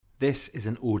This is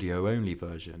an audio-only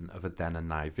version of a Then and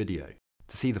Now video.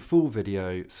 To see the full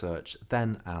video, search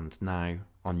Then and Now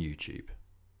on YouTube.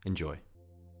 Enjoy.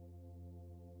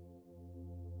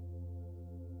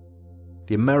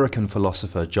 The American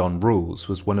philosopher John Rawls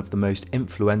was one of the most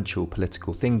influential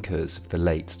political thinkers of the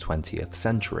late 20th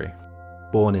century.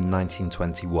 Born in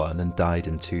 1921 and died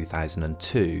in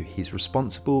 2002, he's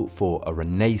responsible for a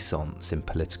renaissance in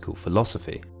political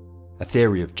philosophy. A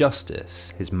Theory of Justice,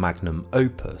 his magnum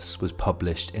opus, was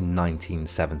published in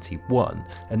 1971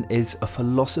 and is a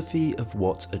philosophy of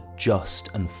what a just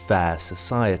and fair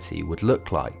society would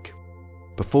look like.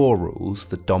 Before Rawls,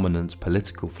 the dominant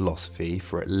political philosophy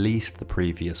for at least the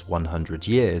previous 100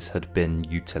 years had been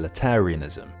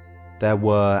utilitarianism. There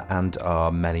were and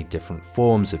are many different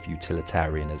forms of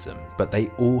utilitarianism, but they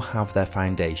all have their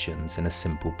foundations in a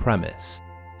simple premise: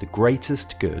 the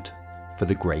greatest good for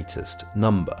the greatest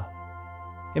number.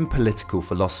 In political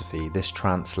philosophy, this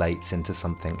translates into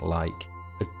something like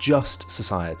a just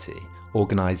society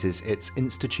organises its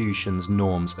institutions,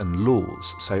 norms and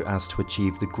laws so as to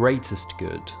achieve the greatest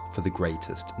good for the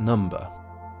greatest number.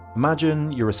 Imagine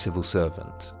you're a civil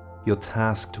servant. You're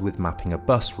tasked with mapping a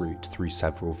bus route through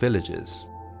several villages.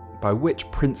 By which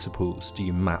principles do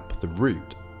you map the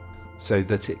route so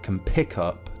that it can pick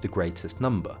up the greatest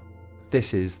number?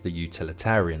 This is the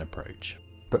utilitarian approach.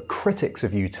 But critics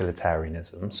of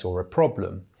utilitarianism saw a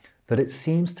problem, that it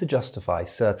seems to justify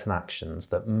certain actions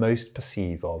that most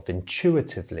perceive of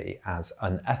intuitively as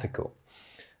unethical.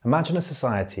 Imagine a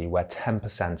society where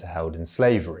 10% are held in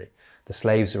slavery. The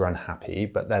slaves are unhappy,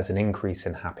 but there's an increase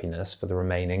in happiness for the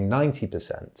remaining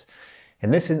 90%.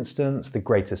 In this instance, the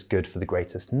greatest good for the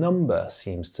greatest number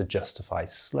seems to justify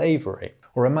slavery.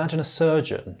 Or imagine a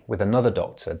surgeon with another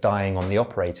doctor dying on the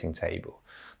operating table.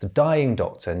 The dying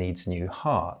doctor needs a new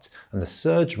heart, and the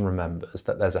surgeon remembers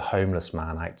that there's a homeless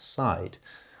man outside.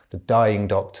 The dying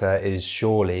doctor is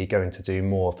surely going to do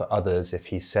more for others if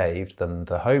he's saved than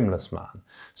the homeless man.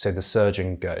 So the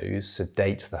surgeon goes,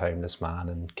 sedates the homeless man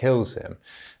and kills him.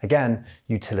 Again,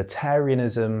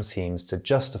 utilitarianism seems to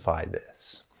justify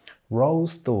this.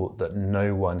 Rawls thought that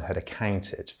no one had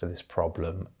accounted for this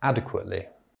problem adequately.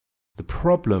 The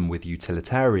problem with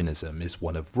utilitarianism is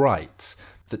one of rights,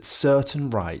 that certain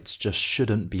rights just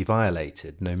shouldn't be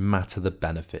violated no matter the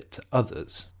benefit to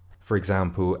others. For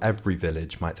example, every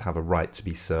village might have a right to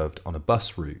be served on a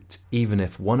bus route, even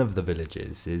if one of the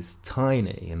villages is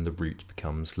tiny and the route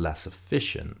becomes less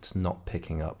efficient, not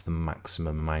picking up the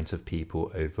maximum amount of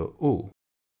people overall.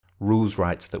 Rawls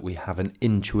writes that we have an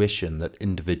intuition that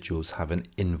individuals have an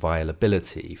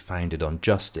inviolability founded on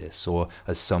justice, or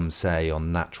as some say,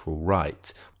 on natural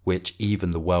right, which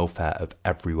even the welfare of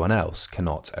everyone else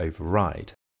cannot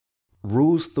override.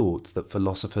 Rawls thought that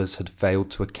philosophers had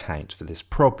failed to account for this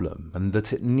problem, and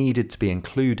that it needed to be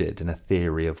included in a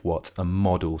theory of what a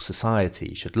model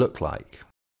society should look like.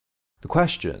 The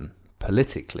question,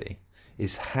 politically,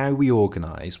 is how we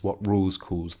organise what Rawls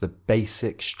calls the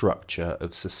basic structure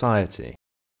of society.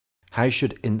 How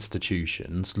should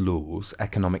institutions, laws,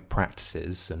 economic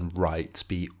practices and rights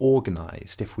be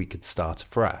organised if we could start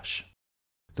afresh?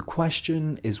 The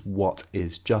question is, what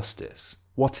is justice?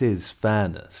 What is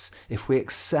fairness? If we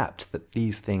accept that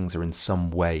these things are in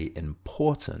some way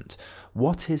important,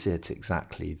 what is it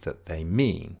exactly that they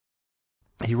mean?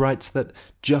 He writes that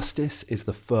justice is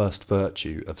the first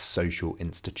virtue of social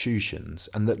institutions,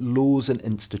 and that laws and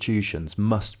institutions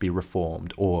must be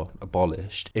reformed or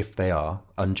abolished if they are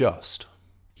unjust.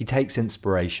 He takes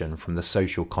inspiration from the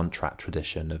social contract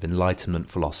tradition of Enlightenment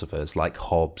philosophers like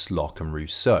Hobbes, Locke and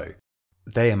Rousseau.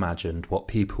 They imagined what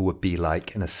people would be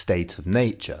like in a state of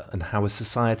nature and how a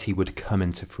society would come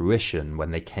into fruition when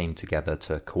they came together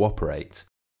to cooperate.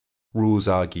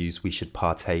 Rawls argues we should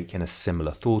partake in a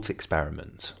similar thought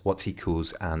experiment, what he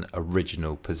calls an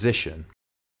original position.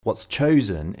 What's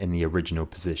chosen in the original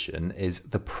position is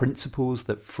the principles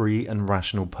that free and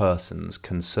rational persons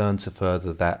concerned to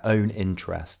further their own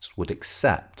interests would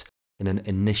accept in an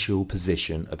initial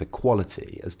position of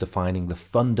equality as defining the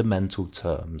fundamental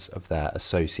terms of their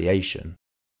association.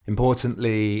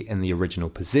 Importantly, in the original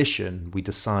position, we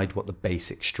decide what the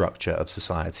basic structure of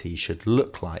society should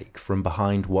look like from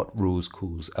behind what Rawls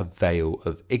calls a veil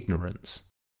of ignorance.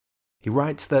 He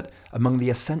writes that among the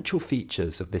essential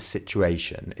features of this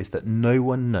situation is that no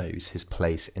one knows his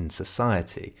place in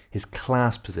society, his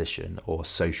class position or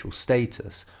social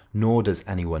status, nor does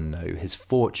anyone know his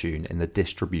fortune in the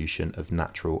distribution of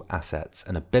natural assets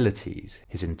and abilities,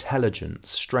 his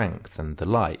intelligence, strength and the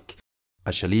like.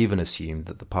 I shall even assume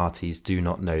that the parties do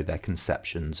not know their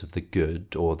conceptions of the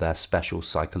good or their special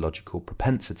psychological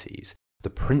propensities, The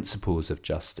principles of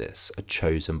justice are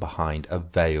chosen behind a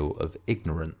veil of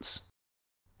ignorance.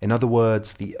 In other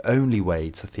words, the only way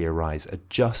to theorize a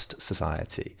just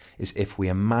society is if we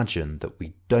imagine that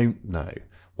we don't know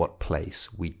what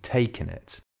place we take in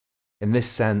it. In this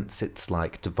sense, it's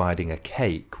like dividing a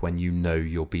cake when you know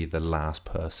you'll be the last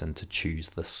person to choose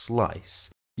the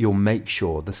slice. You'll make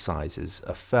sure the sizes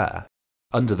are fair.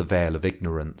 Under the veil of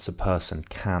ignorance, a person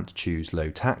can't choose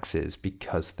low taxes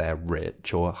because they're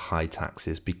rich or high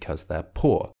taxes because they're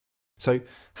poor. So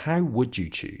how would you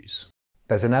choose?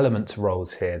 There's an element to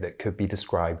Rawls here that could be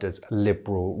described as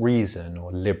liberal reason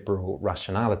or liberal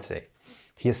rationality.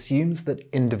 He assumes that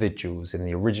individuals in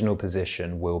the original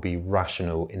position will be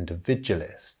rational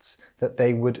individualists, that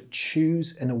they would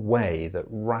choose in a way that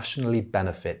rationally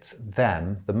benefits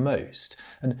them the most.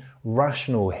 And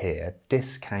rational here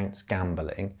discounts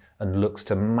gambling and looks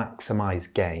to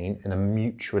maximise gain in a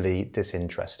mutually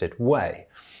disinterested way.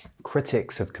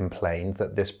 Critics have complained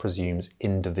that this presumes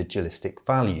individualistic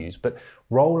values, but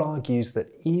Rawls argues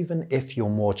that even if you're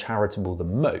more charitable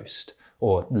than most,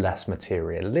 or less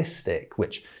materialistic,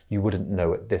 which you wouldn't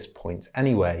know at this point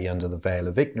anyway under the veil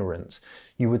of ignorance,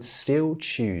 you would still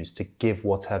choose to give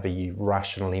whatever you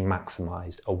rationally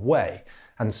maximised away.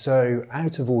 And so,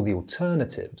 out of all the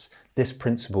alternatives, this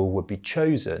principle would be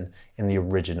chosen in the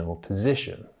original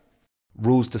position.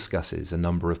 Rawls discusses a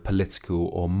number of political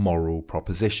or moral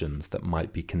propositions that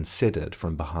might be considered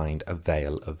from behind a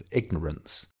veil of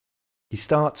ignorance. He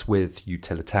starts with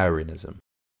utilitarianism.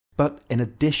 But in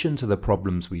addition to the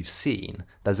problems we've seen,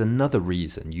 there's another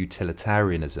reason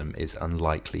utilitarianism is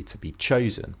unlikely to be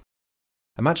chosen.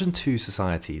 Imagine two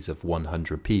societies of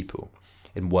 100 people.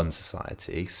 In one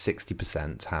society,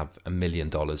 60% have $1 million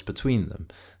between them.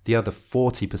 The other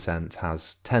 40%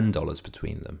 has $10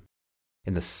 between them.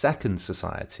 In the second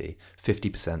society,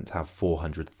 50% have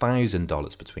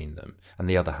 $400,000 between them, and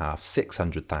the other half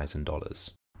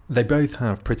 $600,000. They both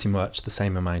have pretty much the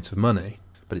same amount of money,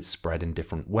 but it's spread in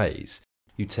different ways.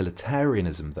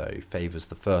 Utilitarianism, though, favours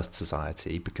the first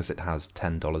society because it has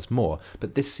 $10 more,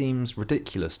 but this seems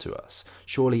ridiculous to us.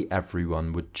 Surely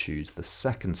everyone would choose the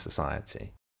second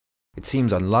society. It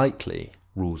seems unlikely,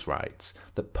 Rawls writes,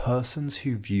 that persons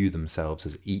who view themselves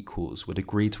as equals would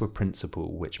agree to a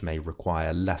principle which may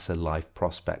require lesser life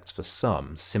prospects for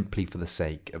some simply for the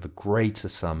sake of a greater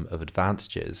sum of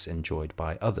advantages enjoyed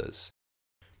by others.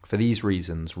 For these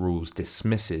reasons, Rawls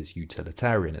dismisses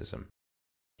utilitarianism.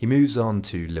 He moves on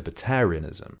to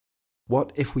libertarianism.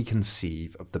 What if we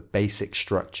conceive of the basic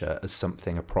structure as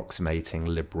something approximating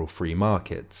liberal free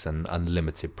markets and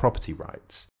unlimited property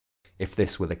rights? If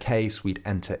this were the case, we'd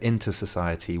enter into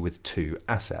society with two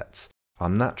assets, our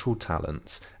natural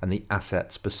talents and the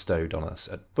assets bestowed on us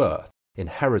at birth,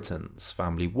 inheritance,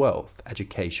 family wealth,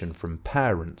 education from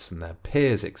parents and their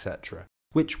peers, etc.,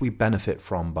 which we benefit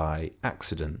from by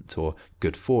accident or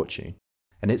good fortune.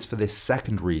 And it's for this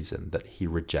second reason that he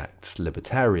rejects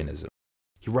libertarianism.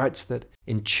 He writes that,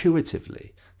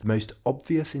 intuitively, the most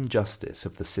obvious injustice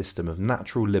of the system of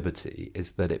natural liberty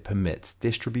is that it permits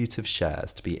distributive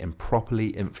shares to be improperly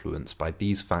influenced by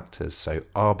these factors so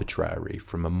arbitrary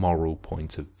from a moral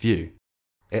point of view.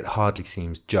 It hardly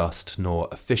seems just nor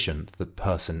efficient that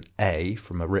person A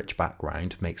from a rich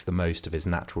background makes the most of his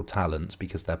natural talents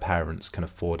because their parents can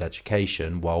afford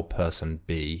education while person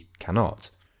B cannot.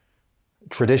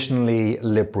 Traditionally,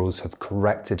 liberals have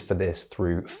corrected for this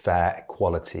through fair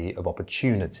equality of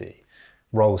opportunity.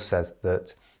 Rawls says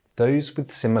that those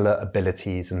with similar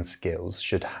abilities and skills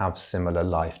should have similar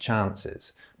life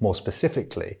chances, more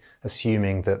specifically,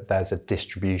 assuming that there's a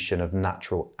distribution of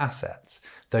natural assets.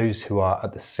 Those who are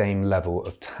at the same level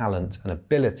of talent and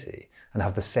ability and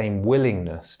have the same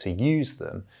willingness to use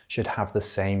them should have the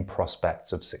same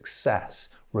prospects of success,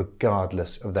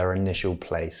 regardless of their initial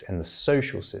place in the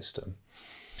social system.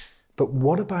 But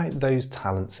what about those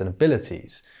talents and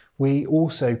abilities? We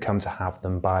also come to have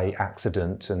them by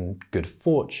accident and good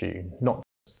fortune, not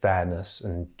fairness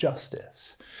and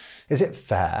justice. Is it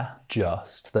fair,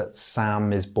 just, that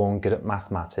Sam is born good at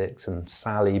mathematics and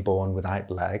Sally born without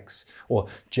legs, or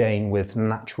Jane with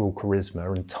natural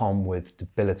charisma and Tom with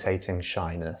debilitating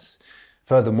shyness?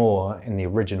 Furthermore, in the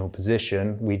original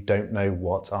position, we don't know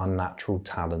what our natural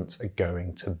talents are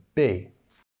going to be.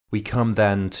 We come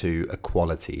then to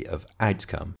equality of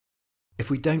outcome. If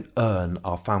we don't earn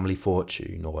our family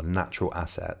fortune or natural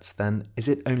assets, then is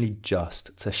it only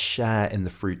just to share in the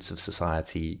fruits of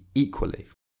society equally?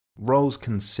 Rawls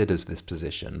considers this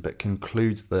position but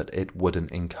concludes that it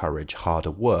wouldn't encourage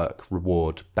harder work,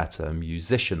 reward better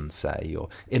musicians, say, or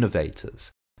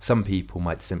innovators, Some people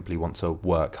might simply want to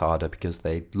work harder because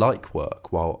they like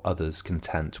work, while others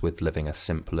content with living a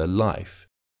simpler life.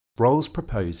 Rawls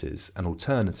proposes an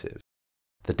alternative,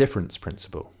 the difference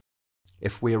principle.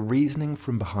 If we are reasoning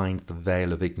from behind the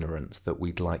veil of ignorance that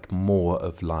we'd like more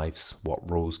of life's, what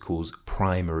Rawls calls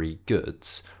primary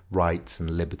goods, rights and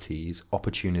liberties,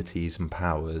 opportunities and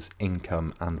powers,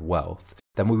 income and wealth,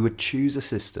 then we would choose a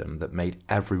system that made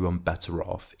everyone better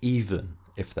off, even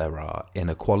if there are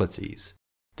inequalities.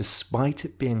 Despite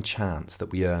it being chance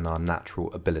that we earn our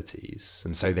natural abilities,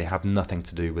 and so they have nothing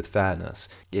to do with fairness,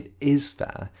 it is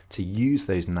fair to use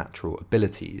those natural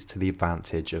abilities to the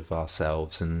advantage of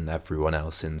ourselves and everyone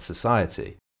else in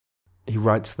society. He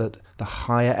writes that the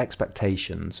higher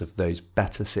expectations of those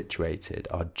better situated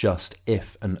are just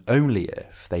if and only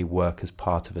if they work as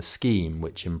part of a scheme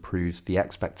which improves the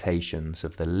expectations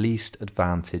of the least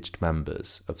advantaged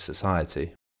members of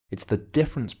society. It's the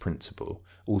difference principle,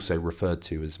 also referred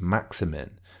to as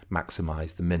maximin,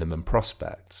 maximise the minimum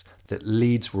prospects, that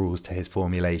leads Rawls to his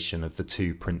formulation of the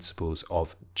two principles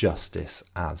of justice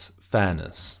as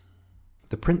fairness.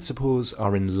 The principles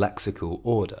are in lexical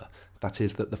order, that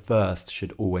is, that the first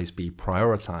should always be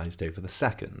prioritised over the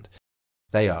second.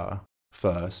 They are,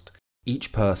 first,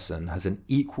 each person has an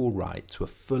equal right to a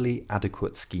fully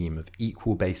adequate scheme of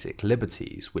equal basic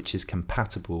liberties which is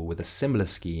compatible with a similar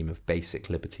scheme of basic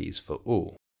liberties for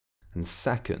all. And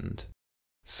second,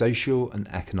 social and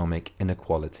economic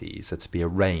inequalities are to be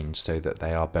arranged so that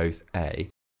they are both A,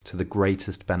 to the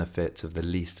greatest benefit of the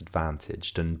least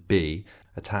advantaged, and B,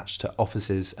 attached to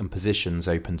offices and positions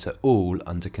open to all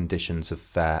under conditions of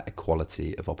fair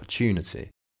equality of opportunity.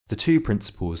 The two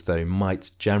principles, though,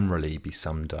 might generally be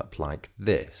summed up like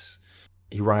this.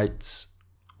 He writes,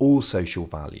 all social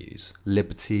values,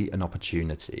 liberty and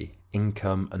opportunity,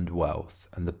 income and wealth,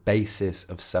 and the basis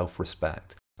of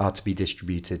self-respect are to be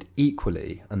distributed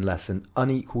equally unless an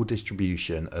unequal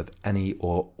distribution of any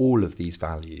or all of these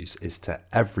values is to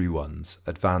everyone's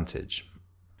advantage.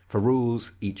 For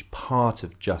Rawls, each part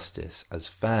of justice as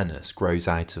fairness grows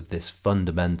out of this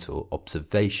fundamental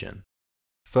observation.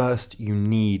 First, you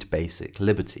need basic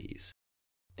liberties.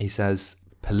 He says,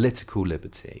 political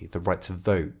liberty, the right to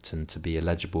vote and to be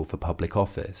eligible for public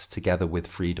office, together with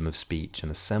freedom of speech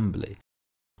and assembly,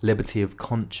 liberty of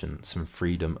conscience and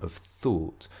freedom of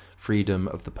thought, freedom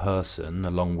of the person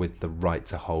along with the right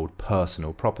to hold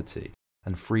personal property,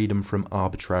 and freedom from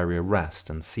arbitrary arrest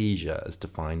and seizure as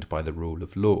defined by the rule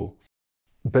of law.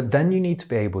 But then you need to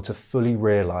be able to fully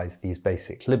realise these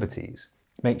basic liberties.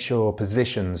 Make sure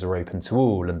positions are open to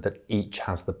all and that each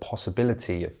has the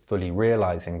possibility of fully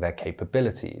realising their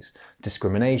capabilities.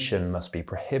 Discrimination must be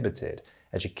prohibited.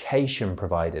 Education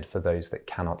provided for those that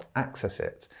cannot access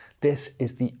it. This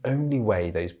is the only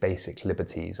way those basic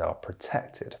liberties are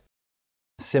protected.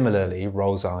 Similarly,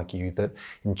 Rawls argued that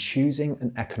in choosing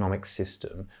an economic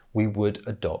system, we would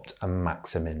adopt a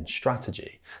maximin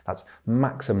strategy. That's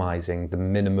maximising the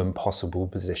minimum possible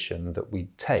position that we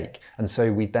take, and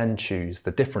so we then choose the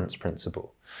difference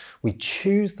principle. We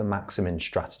choose the maximin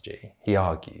strategy, he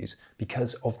argues,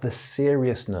 because of the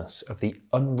seriousness of the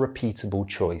unrepeatable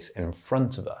choice in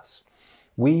front of us.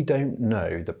 We don't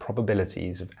know the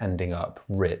probabilities of ending up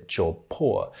rich or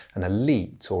poor, an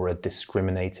elite or a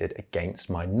discriminated against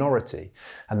minority,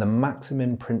 and the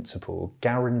maximin principle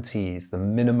guarantees the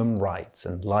minimum rights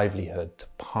and livelihood to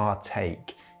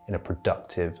partake in a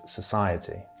productive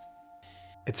society.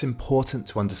 It's important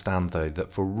to understand, though,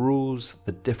 that for Rawls,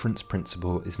 the difference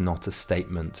principle is not a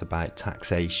statement about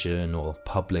taxation or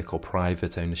public or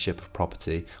private ownership of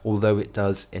property, although it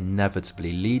does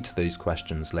inevitably lead to those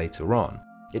questions later on.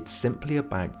 It's simply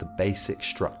about the basic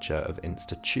structure of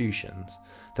institutions,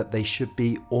 that they should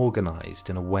be organised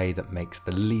in a way that makes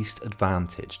the least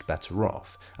advantaged better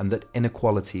off, and that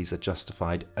inequalities are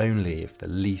justified only if the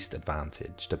least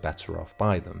advantaged are better off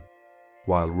by them.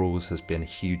 While Rawls has been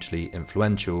hugely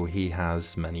influential, he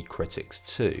has many critics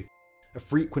too. A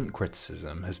frequent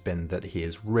criticism has been that he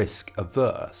is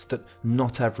risk-averse, that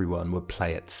not everyone would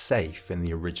play it safe in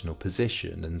the original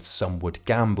position, and some would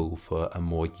gamble for a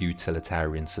more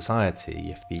utilitarian society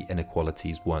if the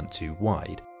inequalities weren't too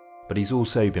wide. But he's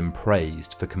also been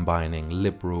praised for combining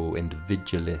liberal,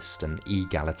 individualist and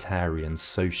egalitarian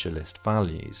socialist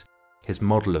values. His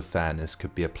model of fairness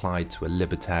could be applied to a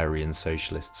libertarian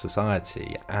socialist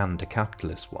society and a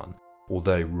capitalist one,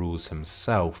 although Rawls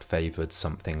himself favoured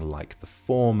something like the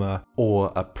former,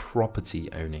 or a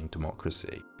property-owning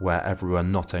democracy, where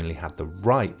everyone not only had the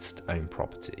right to own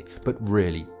property, but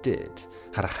really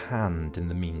had a hand in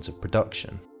the means of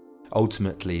production.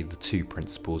 Ultimately, the two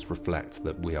principles reflect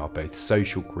that we are both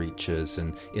social creatures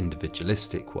and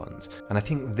individualistic ones, and I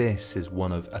think this is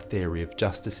one of A Theory of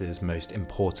Justice's most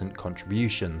important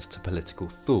contributions to political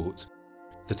thought.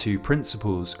 The two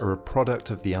principles are a product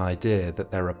of the idea that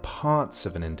there are parts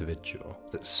of an individual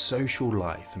that social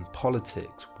life and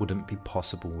politics wouldn't be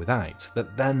possible without,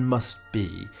 that then must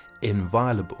be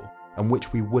inviolable, and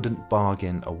which we wouldn't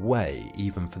bargain away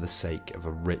even for the sake of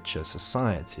a richer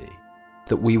society.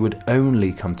 That we would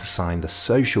only come to sign the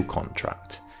social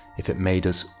contract if it made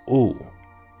us all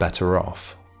better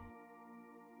off.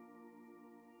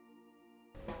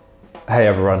 Hey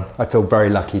everyone, I feel very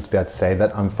lucky to be able to say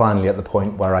that I'm finally at the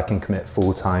point where I can commit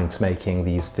full time to making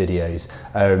these videos.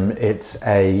 It's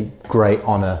a great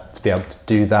honour to be able to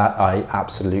do that. I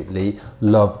absolutely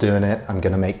love doing it. I'm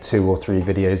going to make 2 or 3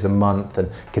 videos a month and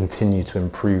continue to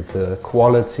improve the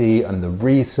quality and the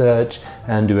research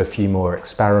and do a few more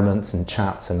experiments and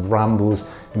chats and rambles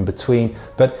in between.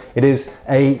 But it is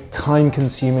a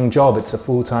time-consuming job. It's a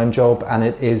full-time job and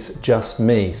it is just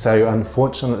me. So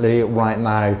unfortunately right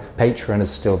now Patreon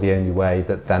is still the only way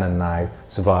that Then and Now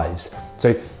survives.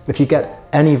 So if you get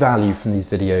any value from these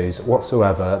videos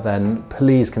whatsoever, then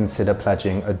please consider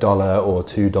pledging $1 or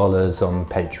 $2 on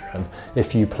Patreon.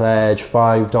 If you pledge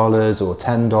 $5 or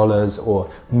 $10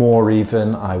 or more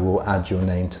even, I will add your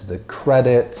name to the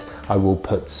credits. I will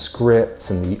put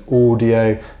scripts and the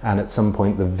audio and at some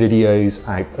point the videos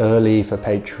out early for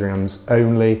Patreons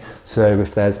only. So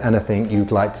if there's anything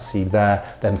you'd like to see there,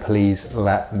 then please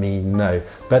let me know.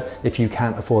 But if you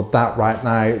can't afford that right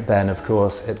now, then of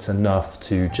course it's enough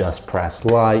to just press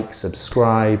like,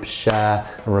 subscribe, share,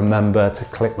 and remember to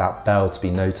click that bell to be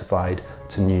notified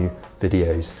to new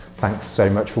videos. Thanks so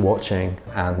much for watching,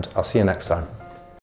 and I'll see you next time.